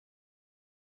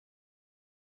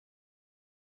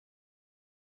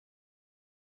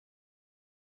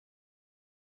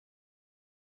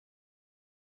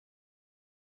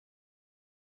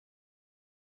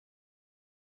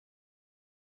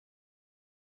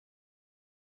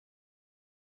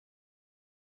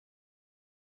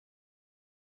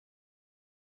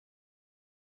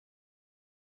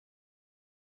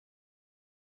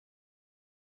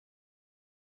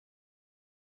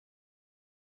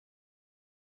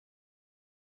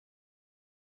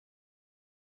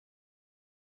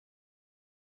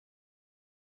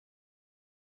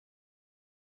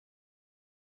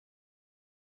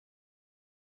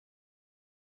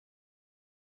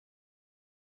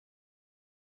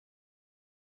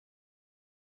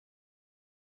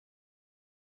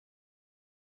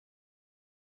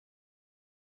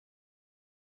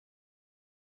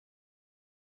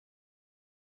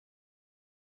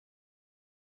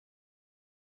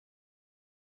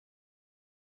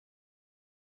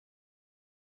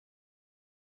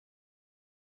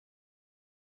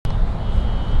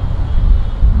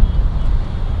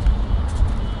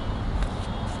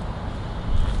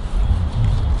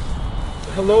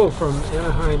Hello from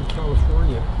Anaheim,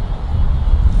 California.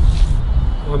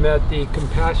 I'm at the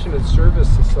Compassionate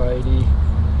Service Society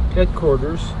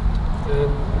headquarters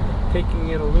and taking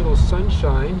in a little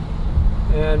sunshine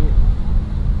and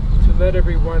to let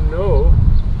everyone know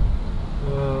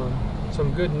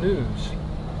some good news.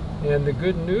 And the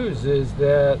good news is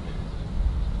that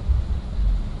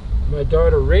my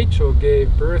daughter Rachel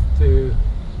gave birth to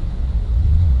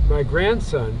my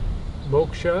grandson,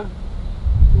 Moksha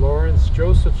Lawrence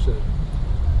Josephson,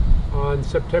 on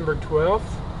September 12th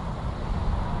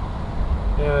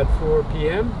at 4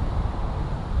 p.m.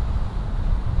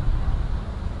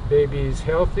 Baby's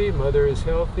healthy, mother is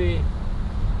healthy.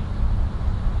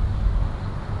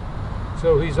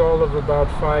 So he's all of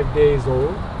about 5 days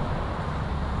old.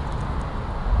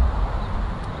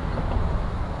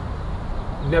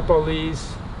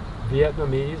 Nepalese,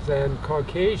 Vietnamese, and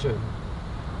Caucasian.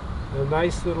 A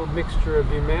nice little mixture of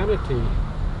humanity.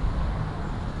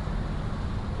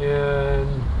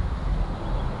 And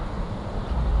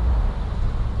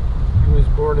he was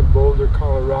born in Boulder,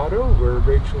 Colorado, where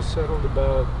Rachel settled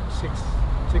about six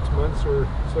months or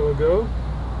so ago.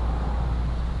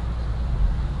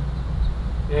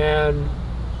 And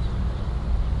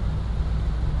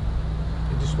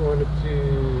I just wanted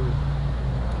to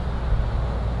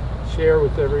share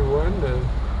with everyone the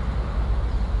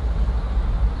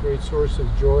great source of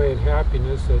joy and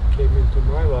happiness that came into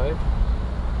my life.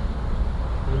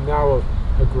 I'm now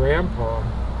a grandpa,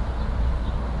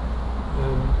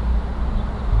 and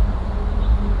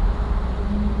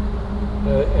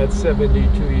at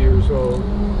 72 years old.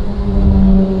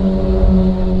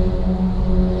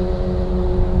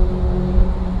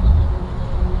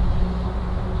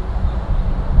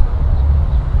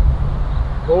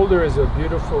 Boulder is a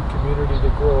beautiful community to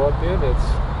grow up in. It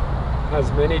has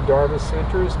many Dharma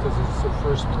centers because it's the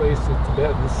first place that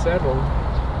Tibetans settled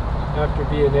after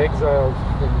being exiled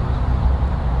from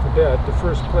Tibet, the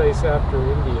first place after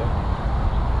India.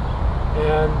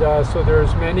 And so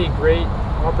there's many great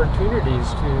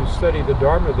opportunities to study the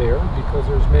Dharma there because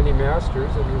there's many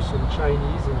masters, and there's some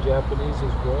Chinese and Japanese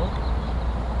as well,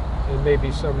 and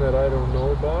maybe some that I don't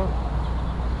know about.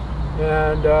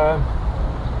 And a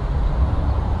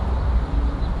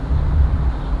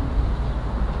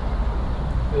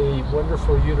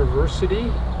wonderful university.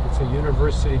 It's a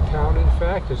university town, in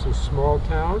fact. It's a small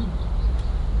town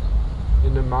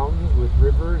in the mountains with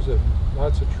rivers and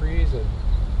lots of trees, and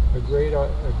a great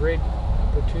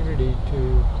opportunity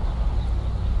to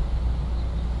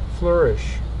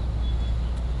flourish,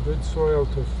 good soil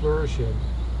to flourish in.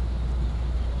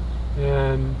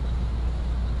 And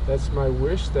that's my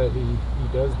wish, that he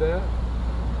does that.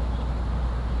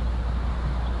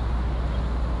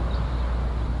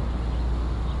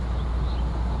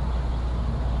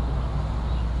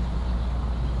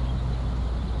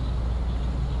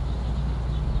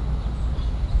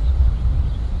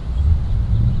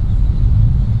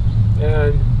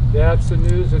 And that's the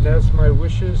news, and that's my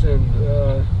wishes, and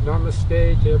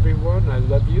namaste to everyone. I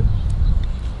love you.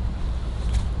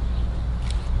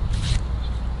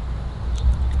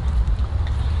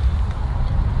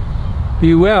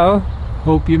 Be well.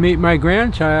 Hope you meet my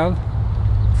grandchild.